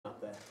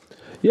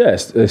Yeah,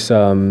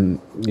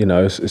 you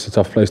know, it's a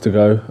tough place to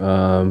go,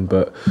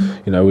 but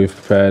you know, we've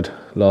prepared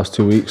last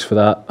 2 weeks for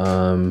that,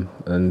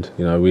 and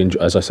you know,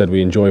 as I said,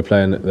 we enjoy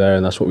playing there,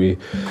 and that's what we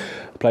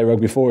play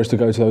rugby for, is to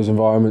go to those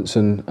environments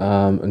and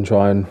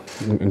try and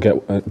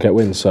get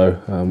wins.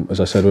 So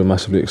as I said, we're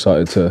massively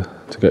excited to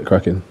get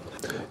cracking.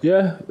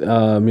 Yeah, you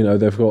know,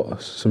 they've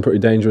got some pretty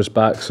dangerous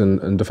backs,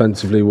 and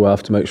defensively we'll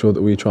have to make sure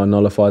that we try and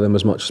nullify them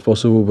as much as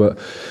possible. But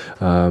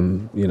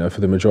you know, for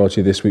the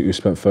majority of this week, we've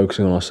spent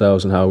focusing on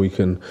ourselves and how we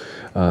can,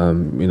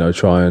 you know,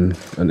 try and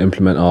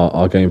implement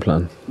our game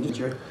plan.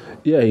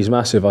 Yeah, he's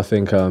massive. I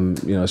think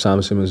you know,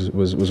 Samson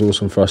was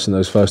awesome for us in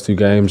those first 2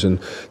 games, and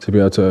to be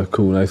able to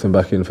call Nathan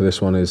back in for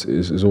this one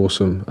is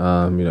awesome.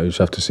 You know, you just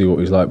have to see what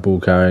he's like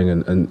ball carrying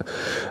and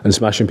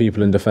smashing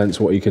people in defence,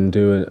 what he can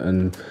do,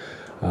 and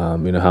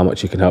you know, how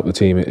much he can help the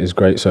team is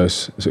great. So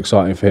it's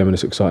exciting for him, and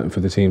it's exciting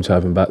for the team to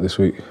have him back this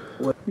week.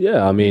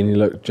 Yeah, I mean,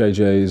 look,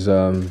 JJ's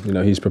you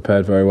know, he's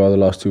prepared very well the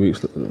last 2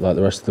 weeks, like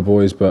the rest of the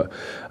boys, but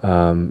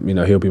you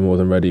know, he'll be more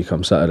than ready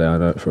come Saturday. I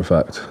know it for a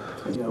fact.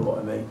 You know what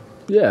I mean?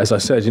 Yeah, as I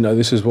said, you know,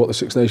 this is what the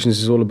Six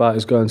Nations is all about,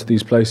 is going to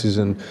these places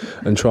and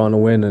trying to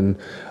win. And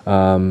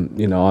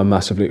you know, I'm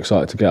massively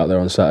excited to get out there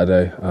on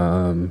Saturday.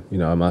 You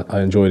know,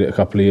 I enjoyed it a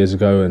couple of years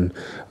ago, and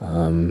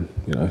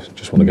you know,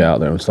 just want to get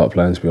out there and start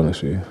playing, to be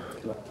honest with you.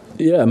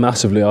 Yeah,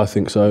 massively, I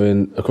think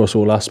so. Across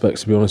all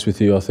aspects, to be honest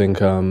with you, I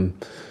think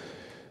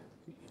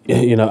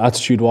you know,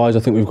 attitude-wise, I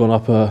think we've gone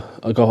up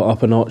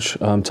a notch.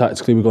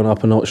 Tactically, we've gone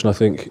up a notch, and I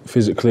think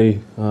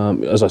physically,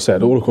 as I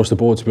said, all across the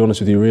board, to be honest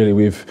with you, really,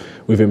 we've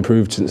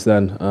improved since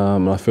then.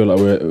 And I feel like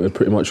we're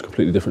pretty much a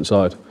completely different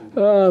side.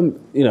 You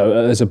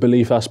know, there's a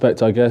belief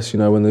aspect, I guess. You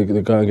know, when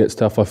the going gets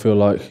tough, I feel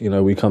like, you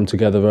know, we come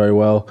together very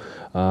well.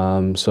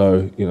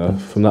 So, you know,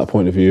 from that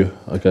point of view,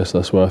 I guess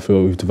that's where I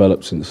feel we've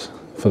developed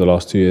for the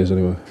last 2 years,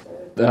 anyway.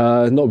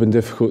 Not been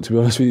difficult, to be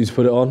honest with you, to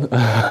put it on.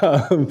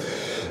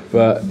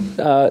 But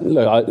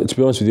look, to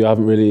be honest with you, I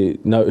haven't really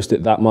noticed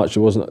it that much. It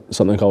wasn't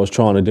something I was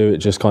trying to do. It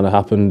just kind of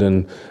happened,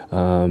 and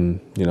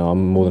you know,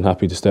 I'm more than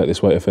happy to stay at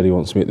this weight if Eddie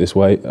wants me at this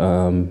weight.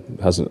 I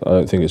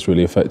don't think it's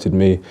really affected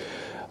me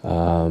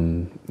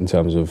in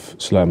terms of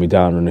slowing me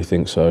down or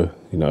anything. So,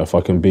 you know, if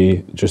I can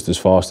be just as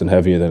fast and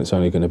heavier, then it's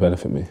only going to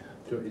benefit me.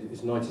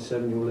 Is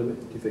 97 your limit?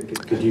 Do you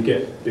think, could you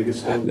get bigger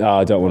still? No,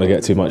 I don't want to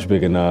get too much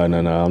bigger. No.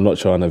 I'm not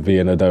trying to be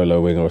an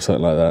Adolo winger or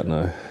something like that.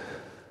 No.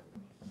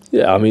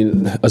 Yeah, I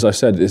mean, as I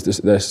said,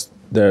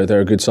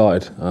 they're a good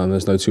side.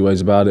 There's no two ways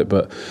about it.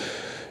 But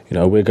you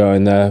know, we're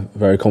going there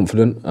very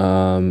confident.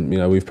 You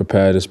know, we've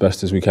prepared as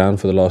best as we can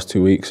for the last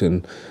 2 weeks,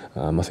 and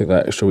I think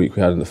that extra week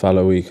we had in the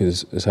fallow week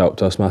has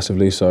helped us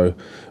massively. So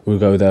we'll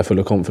go there full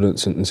of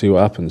confidence and see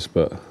what happens.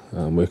 But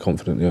we're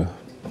confident, yeah.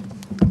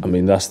 I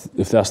mean,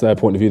 if that's their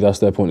point of view, that's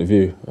their point of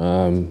view.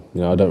 You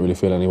know, I don't really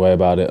feel any way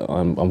about it.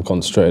 I'm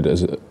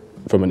concentrated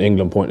from an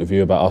England point of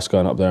view about us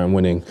going up there and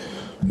winning.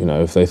 You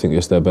know, if they think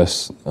it's their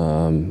best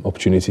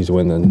opportunity to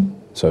win,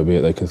 then so be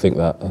it. They can think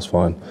that. That's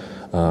fine.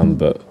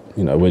 But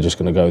you know, we're just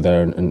going to go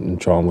there and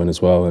try and win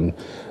as well. And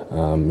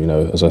you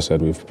know, as I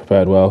said, we've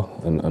prepared well,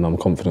 and I'm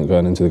confident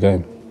going into the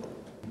game.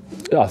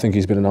 Yeah, I think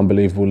he's been an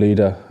unbelievable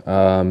leader.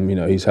 You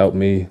know, he's helped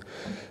me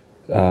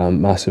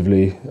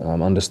massively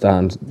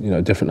understand, you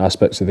know, different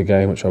aspects of the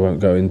game, which I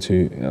won't go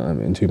into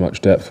in too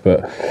much depth.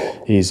 But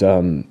he's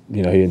you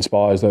know, he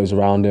inspires those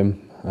around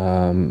him,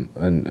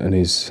 and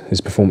his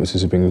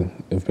performances have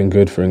been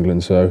good for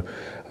England. So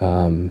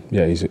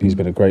yeah, he's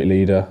been a great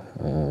leader,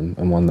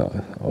 and one that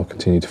I'll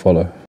continue to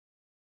follow.